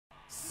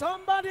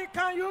Somebody,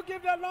 can you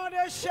give the Lord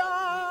a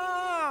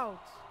shout?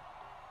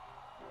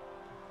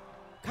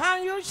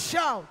 Can you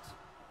shout?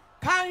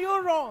 Can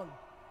you run?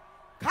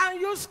 Can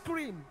you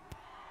scream?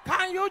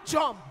 Can you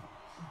jump?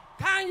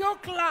 Can you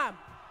clap?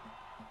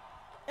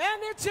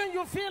 Anything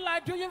you feel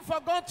like doing for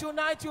God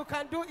tonight, you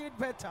can do it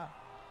better.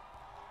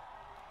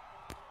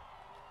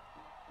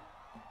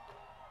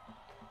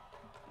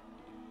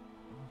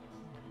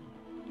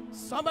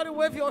 Somebody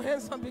wave your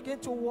hands and begin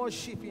to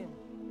worship Him.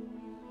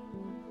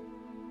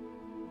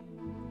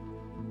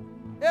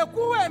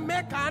 Ekuwe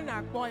meka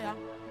na boya.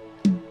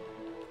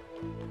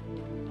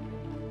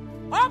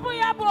 Obu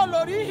ya bo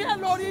lori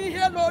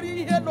ihe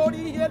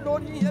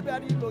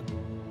bari lori.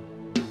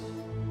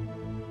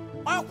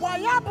 Akwa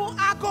ya bu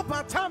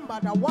akopatamba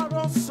da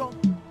waro so.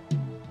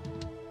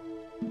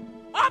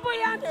 Obu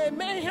ya na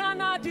eme ihe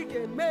na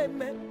adige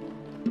eme.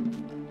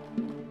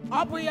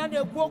 Obu ya na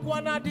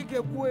ekwu na adige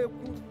ekwu.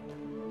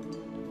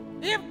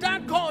 If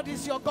that God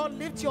is your God,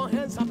 lift your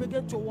hands and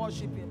begin to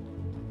worship Him.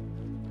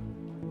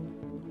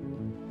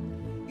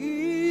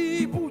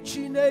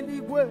 Ibuchi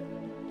n'eluigwe,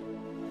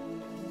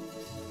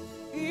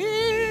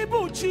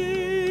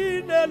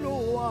 Ibuchi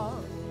n'eluwa,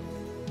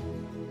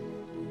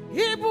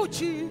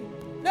 Ibuchi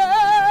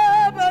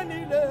n'ebe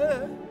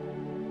niile,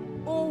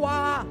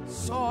 ụwa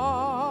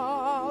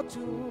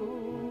sọtụ.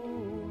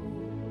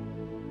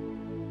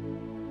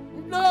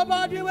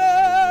 Nobody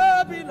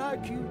will be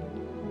like you.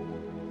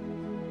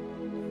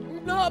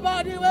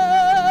 Nobody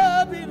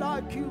will be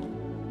like you.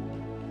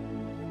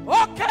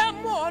 Okay,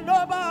 more,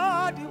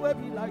 nobody will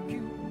be like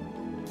you.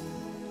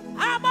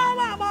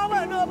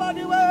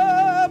 Nobody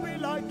will be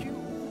like you.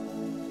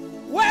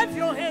 Wave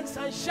your hands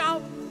and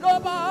shout,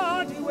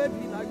 nobody will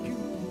be like you.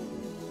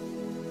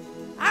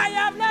 I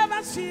have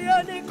never seen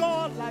any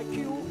God like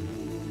you.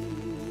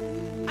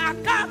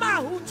 Akama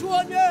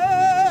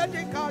hutuone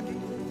dikagi.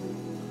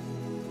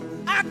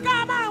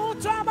 Akama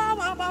hutoma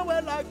mama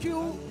will like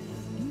you.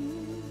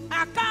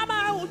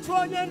 Akama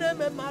utonye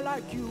neme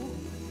like you.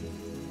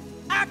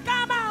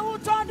 Akama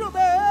utondu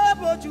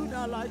bebo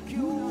Judah like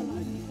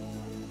you.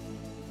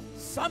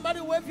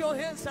 Somebody wave your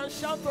hands and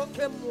shout,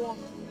 okay, more.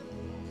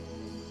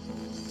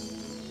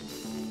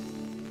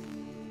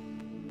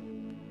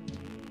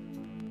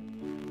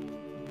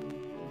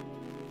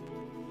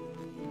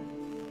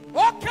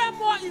 Okay,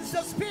 more is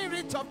the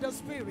spirit of the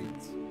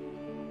spirit.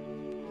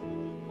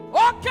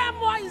 Okay,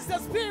 more is the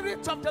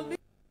spirit of the living.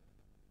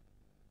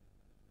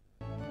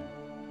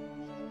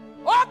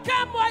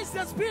 Okay, more is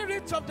the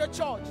spirit of the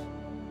church.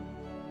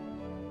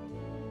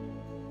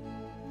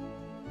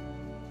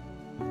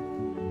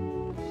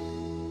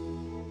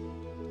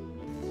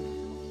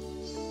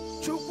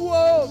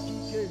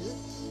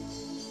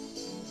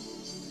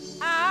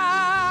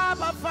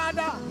 Abba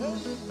Father,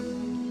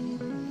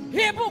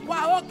 Hibu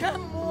kwa okay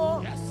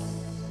more.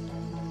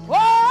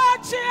 Oh,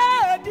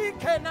 Chie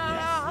Dikena,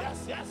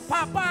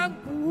 Papa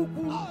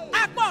Nkuku,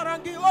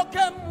 Akbarangi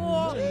okay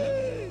more.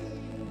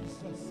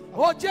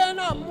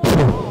 Ojena mo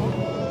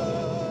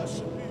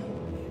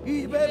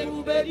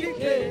Iberube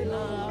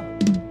dikena.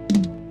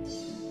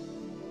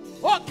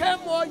 Okay,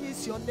 more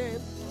is your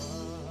name.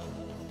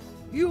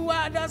 You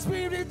are the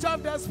spirit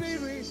of the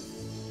spirit.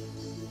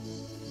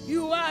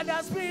 You are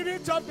the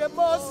spirit of the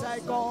Most High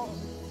God.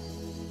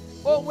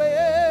 Owe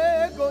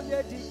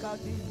gonye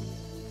dikadi.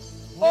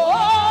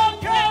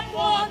 Okay,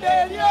 more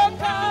than your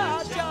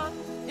kaja.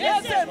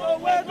 Ese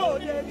owe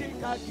gonye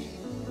dikadi.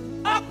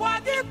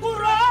 Akwadi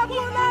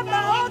kurogu namba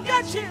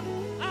okechim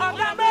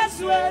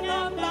agameswe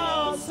namba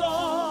oso.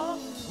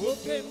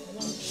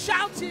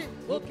 Shouting,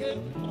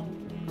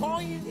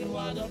 calling. You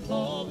are the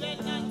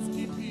covenant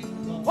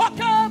keeping God.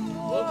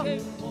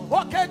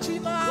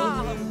 Okechima,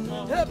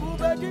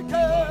 ebube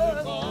dike.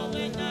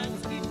 Covenant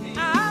keeping.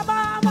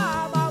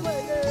 Ababa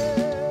weye.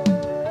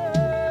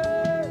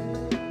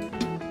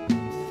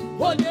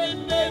 Oye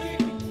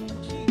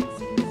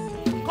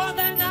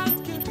covenant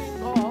keeping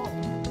God.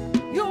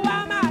 You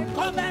are my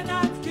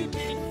covenant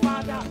keeping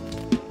Father.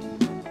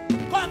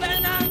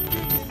 Covenant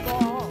keeping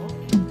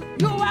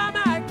God. You are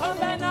my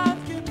covenant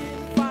keeping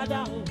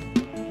Father.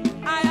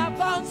 I have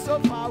gone so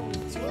far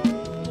with you.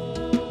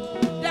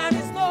 There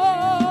is no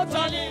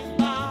turning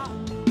back.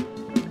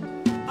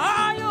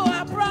 All you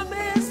have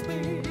promised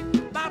me,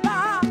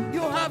 Baba,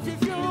 you have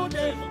fulfilled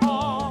them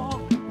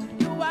all.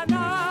 You are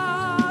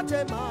not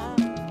a man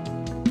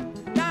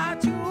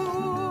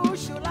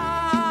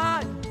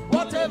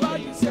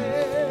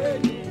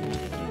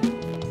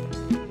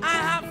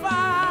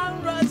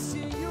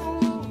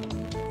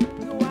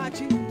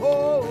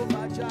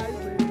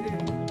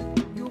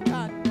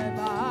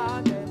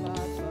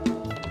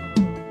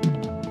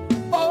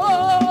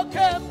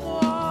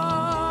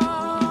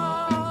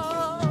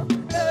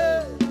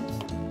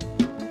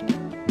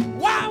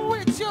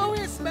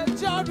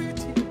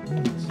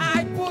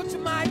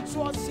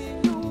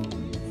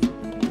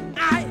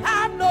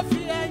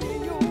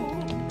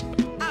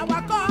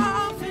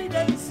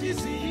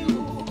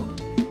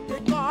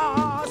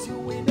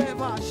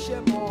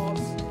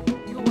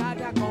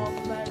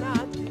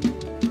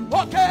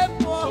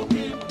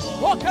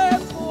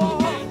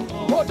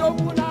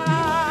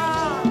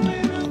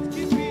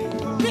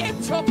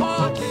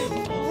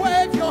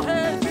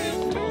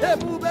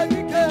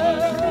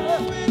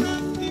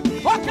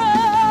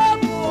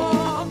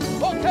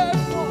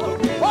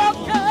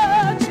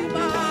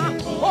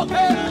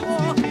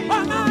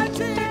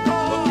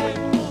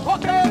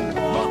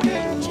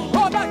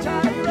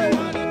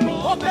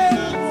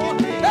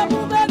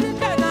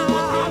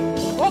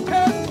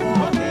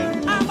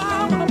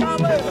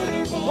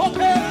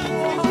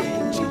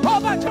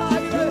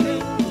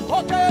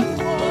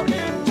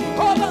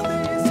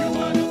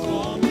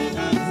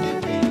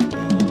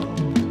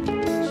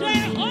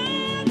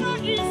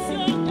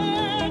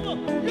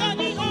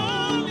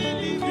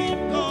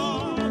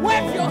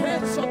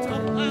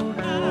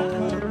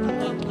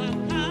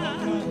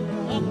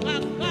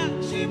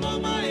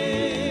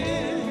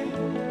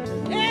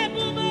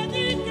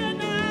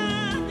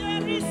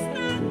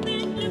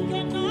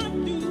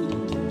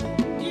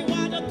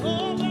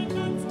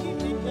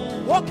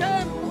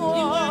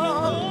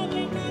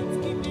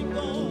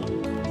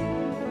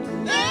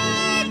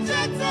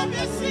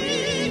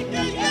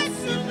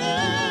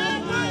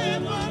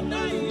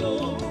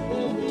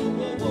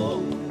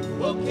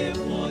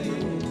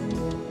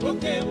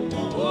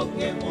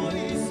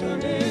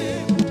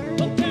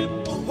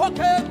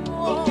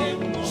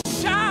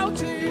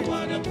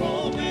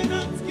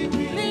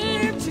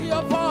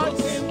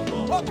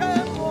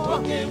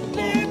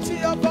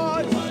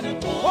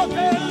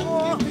Okay,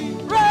 more.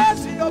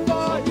 Raise your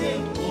voice.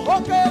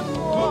 Okay,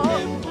 more.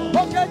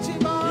 Okay,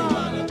 Chioma.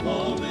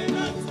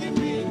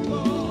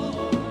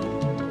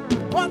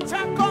 Port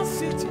Harcourt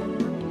City.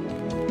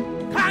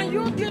 Can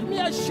you give me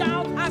a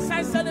shout as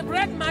I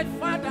celebrate my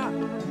father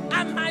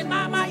and my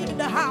mama in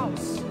the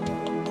house?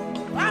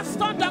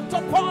 Pastor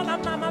Dr. Paul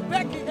and Mama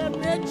Becky and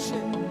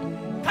Mitchell.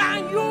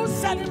 Can you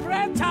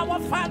celebrate our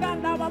father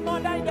and our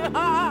mother in the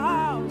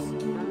house?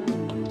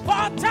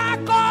 Port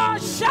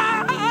Harcourt,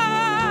 shout!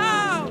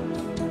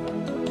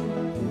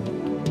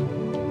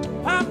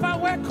 Papa,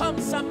 welcome.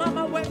 Some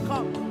Mama,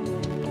 welcome.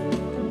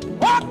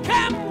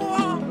 Okay,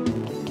 more.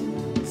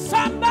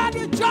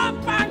 Somebody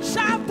jump and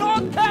shout,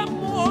 okay,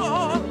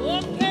 more.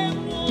 Okay,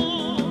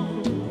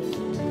 more.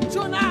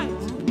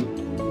 Tonight,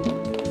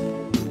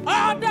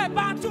 all the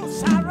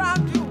battles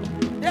around you,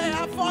 they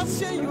are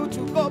forcing you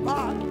to go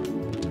back.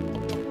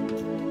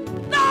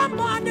 No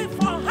money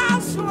for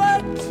house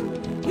rent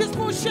is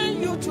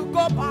pushing you to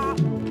go back.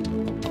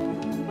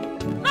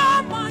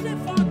 No money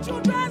for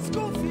children's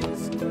school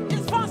fees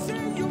is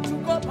forcing you to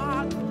go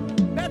back.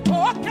 But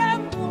okay,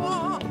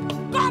 more.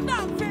 God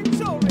of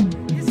victory,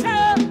 He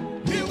said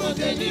He will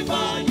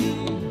deliver you.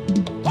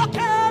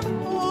 Okay,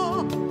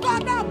 more.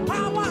 God of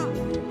power,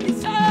 He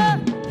said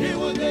He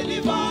will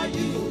deliver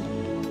you.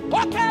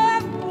 Okay,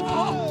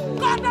 more.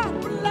 God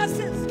of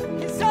blessings,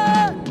 He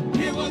said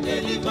He will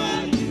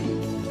deliver you.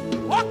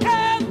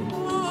 Okay,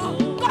 more.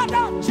 God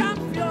of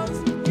champions,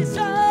 He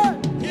said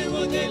He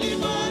will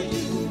deliver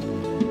you.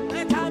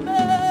 And I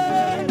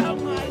made up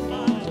my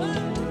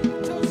mind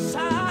to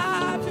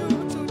serve you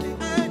to the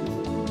end.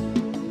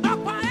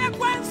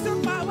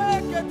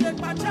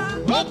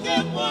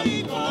 Okay, more.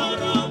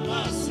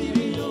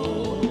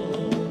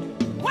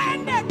 When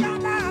they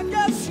come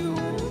against you,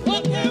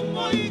 okay,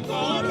 more.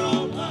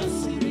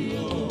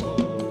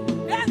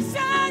 They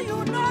say you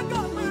not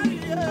gonna marry.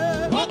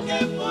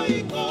 Okay, more.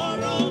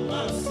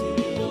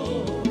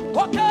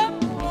 Okay,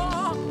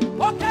 more.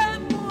 Okay,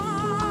 more.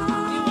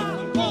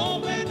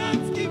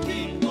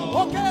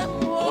 Okay,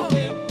 more.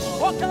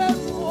 Okay,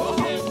 more.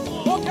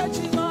 Okay,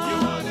 Chioma.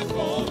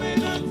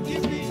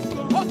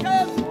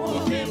 Okay, more.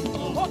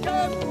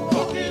 Okay,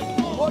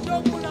 more.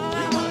 Odoguna.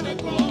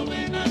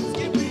 Okay,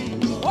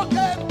 more.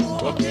 Okay,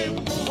 more.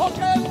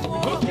 Okay,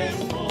 more.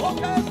 Okay, more.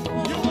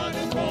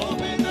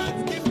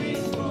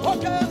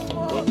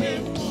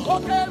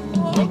 Okay,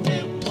 more. Okay,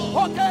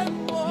 more. Okay,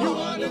 more.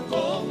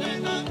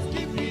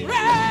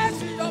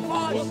 Raise your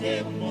voice. Okay,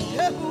 more.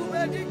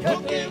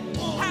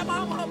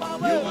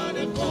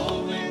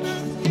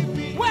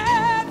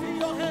 Wave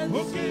your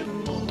hands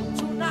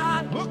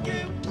tonight.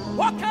 Okay,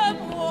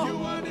 more.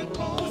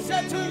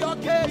 Say to your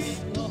case.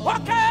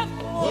 Okay,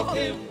 more.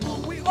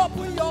 We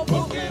open your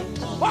book. Okay,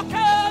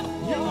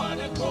 more.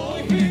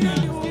 We hear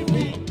you.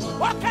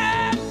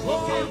 Okay,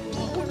 more.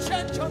 We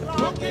change your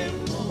life. Okay,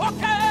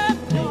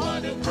 more.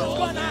 It's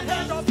gonna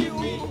ahead of you.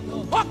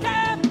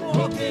 Okay,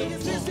 more.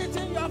 It's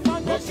visiting your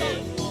foundation.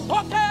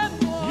 Okay,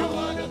 more.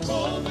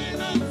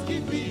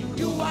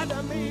 You are the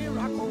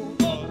miracle.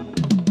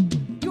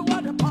 You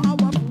are the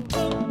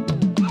powerful.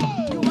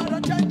 You are the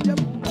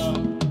changeable.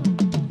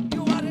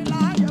 You are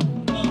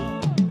reliable.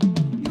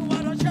 You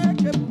are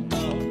unshakable.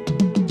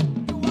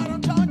 You are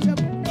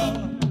untouchable.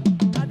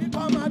 And you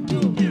come and do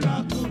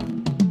miracle.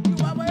 You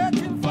are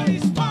waiting for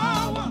His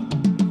power.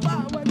 You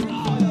are waiting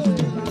for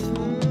His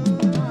miracle.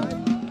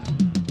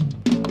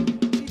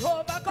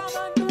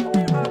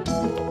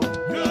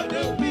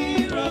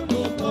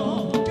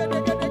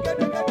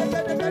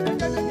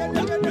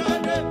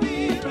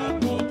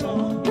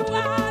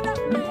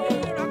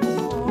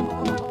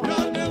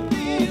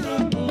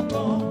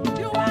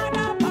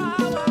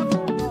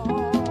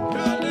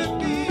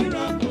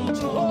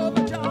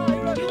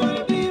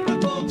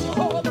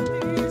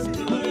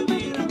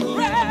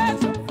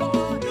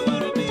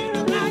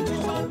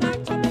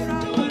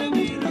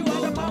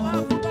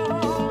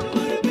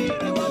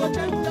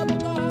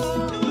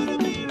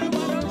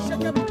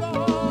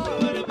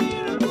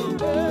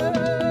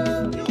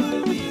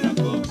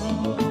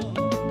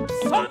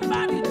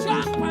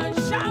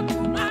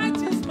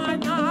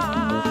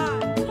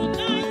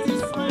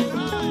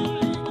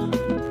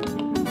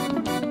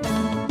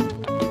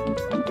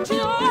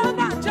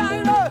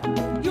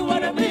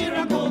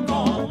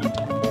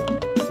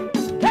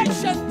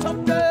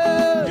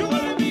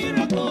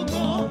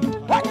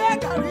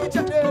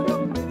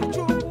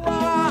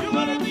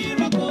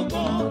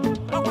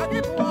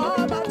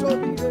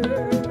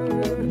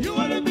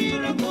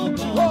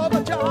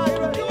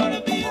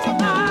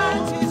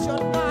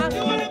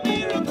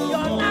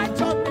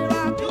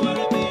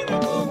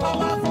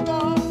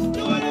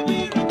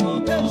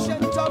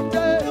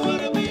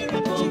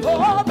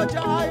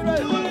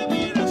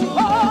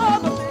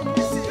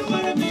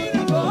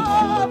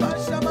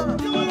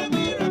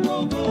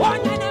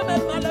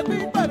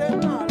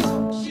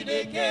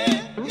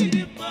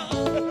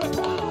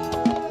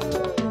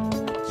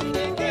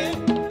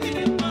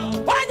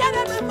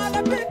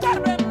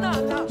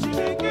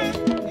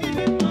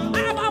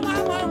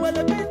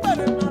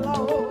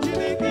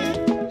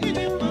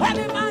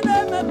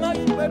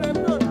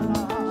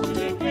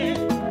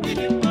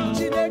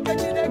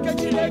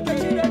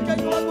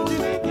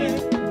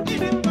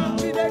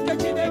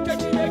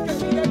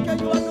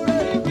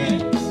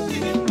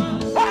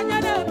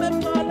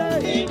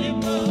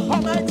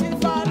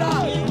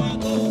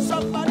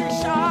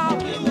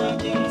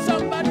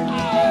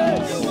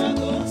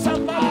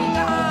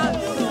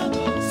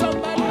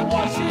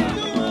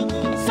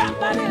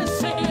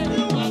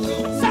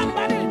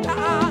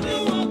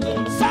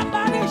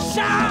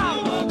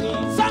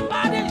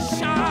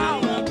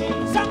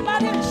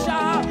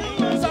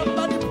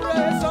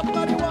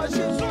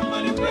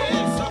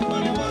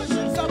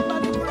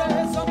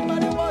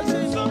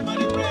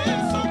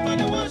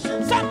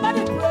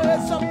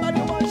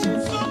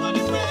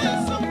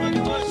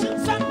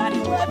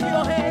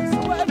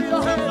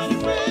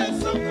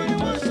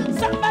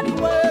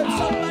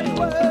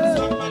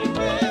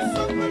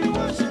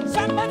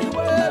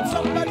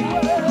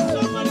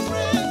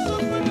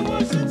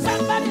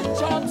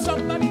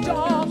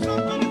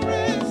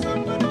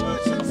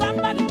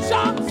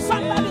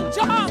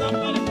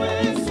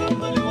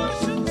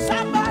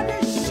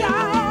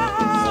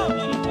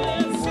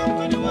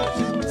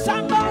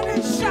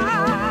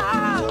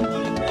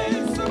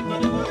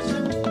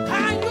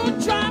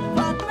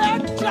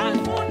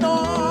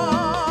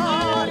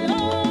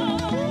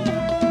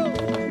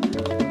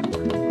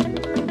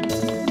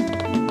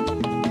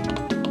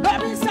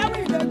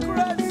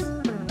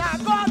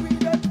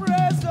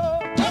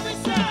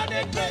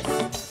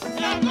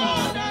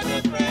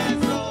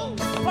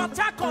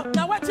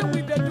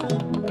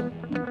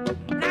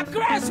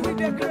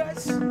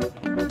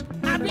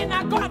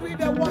 Now God with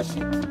the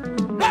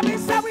worship. Let me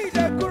say with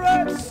the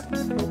grace.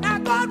 Now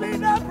God with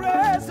the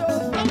praise.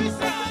 Let me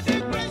say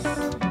the grace.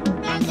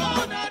 Now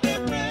God with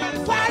the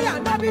praise. Why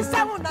not be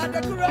someone at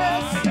the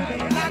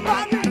grace? Now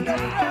God with